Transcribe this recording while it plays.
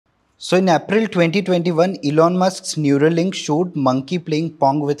So in April 2021, Elon Musk's Neuralink showed monkey playing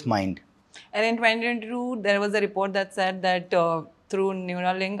Pong with mind. And in 2022, there was a report that said that through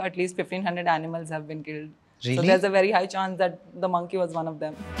Neuralink, at least 1,500 animals have been killed. Really? So there's a very high chance that the monkey was one of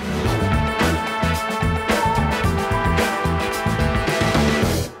them.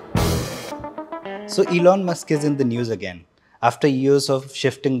 So Elon Musk is in the news again. After years of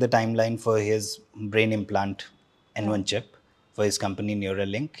shifting the timeline for his brain implant N1 chip for his company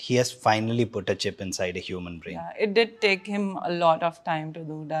Neuralink, he has finally put a chip inside a human brain. Yeah, it did take him a lot of time to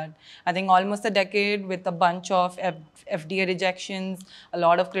do that. I think almost a decade with a bunch of FDA rejections, a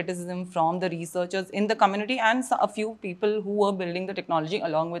lot of criticism from the researchers in the community and a few people who were building the technology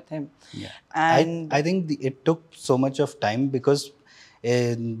along with him. Yeah. And I think it took so much of time because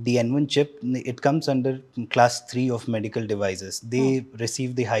the N1 chip, it comes under class 3 of medical devices. They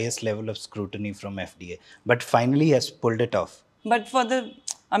receive the highest level of scrutiny from FDA, but finally has pulled it off. But for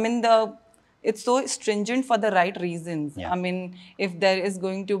it's so stringent for the right reasons. Yeah. I mean, if there is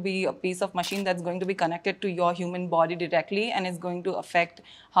going to be a piece of machine that's going to be connected to your human body directly and is going to affect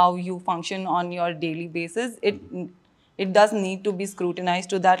how you function on your daily basis, it does need to be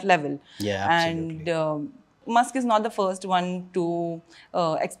scrutinized to that level. Yeah, absolutely. And Musk is not the first one to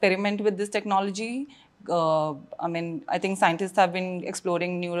experiment with this technology. I mean, I think scientists have been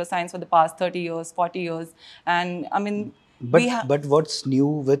exploring neuroscience for the past 30 years, 40 years. And I mean, but what's new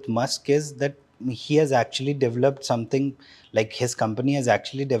with Musk is that he has actually developed something, like his company has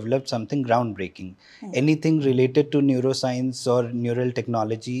actually developed something groundbreaking. Anything related to neuroscience or neural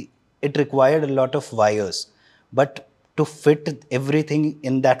technology, it required a lot of wires. But to fit everything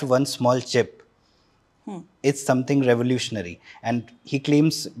in that one small chip, it's something revolutionary. And he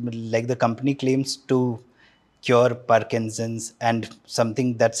claims, like the company claims, to cure Parkinson's and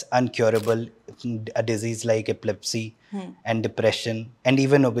something that's uncurable, a disease like epilepsy and depression and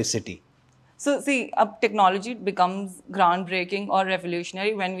even obesity. So see, technology becomes groundbreaking or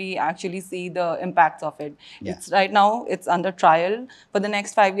revolutionary when we actually see the impacts of it. Yeah. It's right now, it's under trial. For the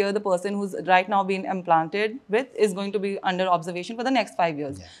next 5 years, the person who's right now being implanted with is going to be under observation for the next 5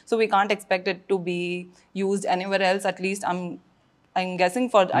 years. Yeah. So we can't expect it to be used anywhere else. At least I'm guessing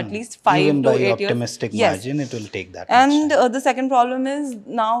for at least 5 Even to 8 by years. optimistic margin, it will take that And much time. the second problem is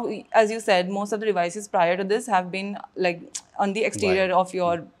now, as you said, most of the devices prior to this have been like on the exterior of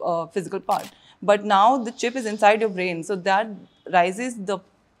your physical part. But now the chip is inside your brain. So that rises the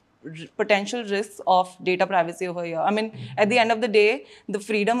potential risks of data privacy over here. I mean, at the end of the day, the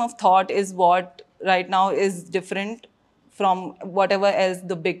freedom of thought is what right now is different from whatever else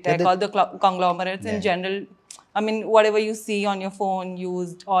the big tech or the conglomerates in general. I mean, whatever you see on your phone,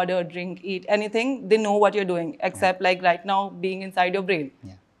 used, order, drink, eat, anything, they know what you're doing, except like right now being inside your brain.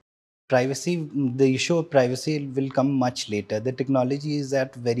 Yeah. Privacy, the issue of privacy will come much later. The technology is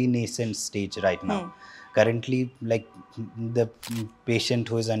at very nascent stage right now. Currently, like the patient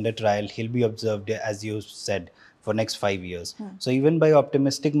who is under trial, he'll be observed, as you said, for next 5 years. So even by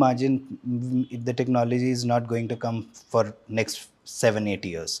optimistic margin, the technology is not going to come for next 7-8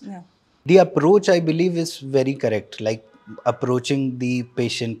 years. Yeah. The approach, I believe, is very correct. Like approaching the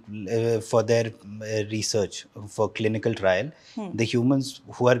patient for their research for clinical trial. The humans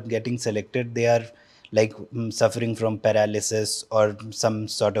who are getting selected, they are like suffering from paralysis or some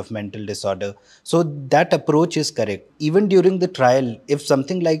sort of mental disorder. So that approach is correct. Even during the trial, if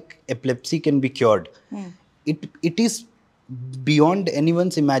something like epilepsy can be cured, it is beyond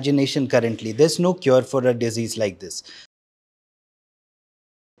anyone's imagination currently. There's no cure for a disease like this.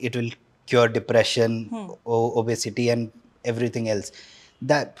 It will cure depression, obesity, and everything else.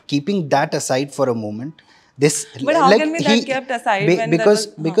 That keeping that aside for a moment, this But how can be that kept aside when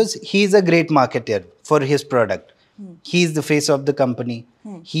because he is a great marketer for his product. He is the face of the company.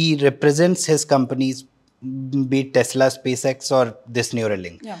 He represents his companies, be it Tesla, SpaceX, or this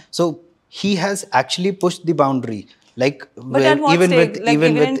Neuralink. Yeah. So he has actually pushed the boundary. Like but at what stage? Like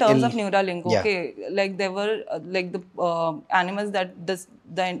even in terms of Yeah. Neuralink, okay, like there were like the animals that the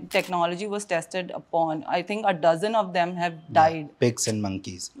technology was tested upon. I think a dozen of them have died. Pigs and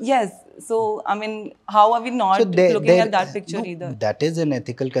monkeys. Yes. So I mean, how are we not looking at that picture no, either? That is an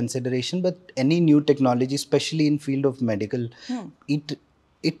ethical consideration, but any new technology, especially in field of medical,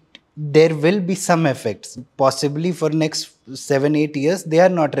 there will be some effects. Possibly for next 7-8 years, they are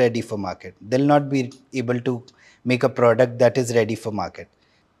not ready for market. They'll not be able to make a product that is ready for market.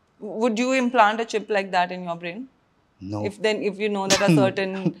 Would you implant a chip like that in your brain? No. If you know that a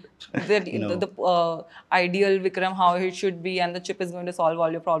certain the ideal Vikram, how it should be, and the chip is going to solve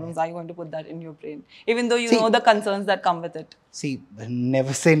all your problems, are you going to put that in your brain? Even though you know the concerns that come with it. See,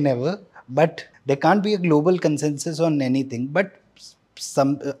 never say never, but there can't be a global consensus on anything. But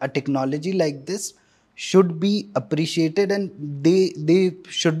a technology like this should be appreciated, and they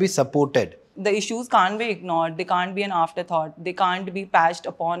should be supported. The issues can't be ignored. They can't be an afterthought. They can't be patched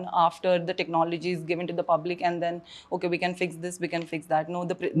upon after the technology is given to the public and then, okay, we can fix this, we can fix that. No,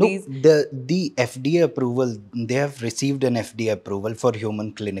 No, these. the FDA approval, they have received an FDA approval for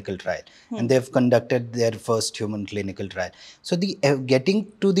human clinical trial, and they have conducted their first human clinical trial. So the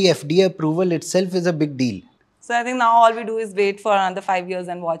getting to the FDA approval itself is a big deal. So I think now all we do is wait for another 5 years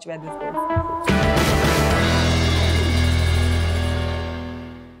and watch where this goes.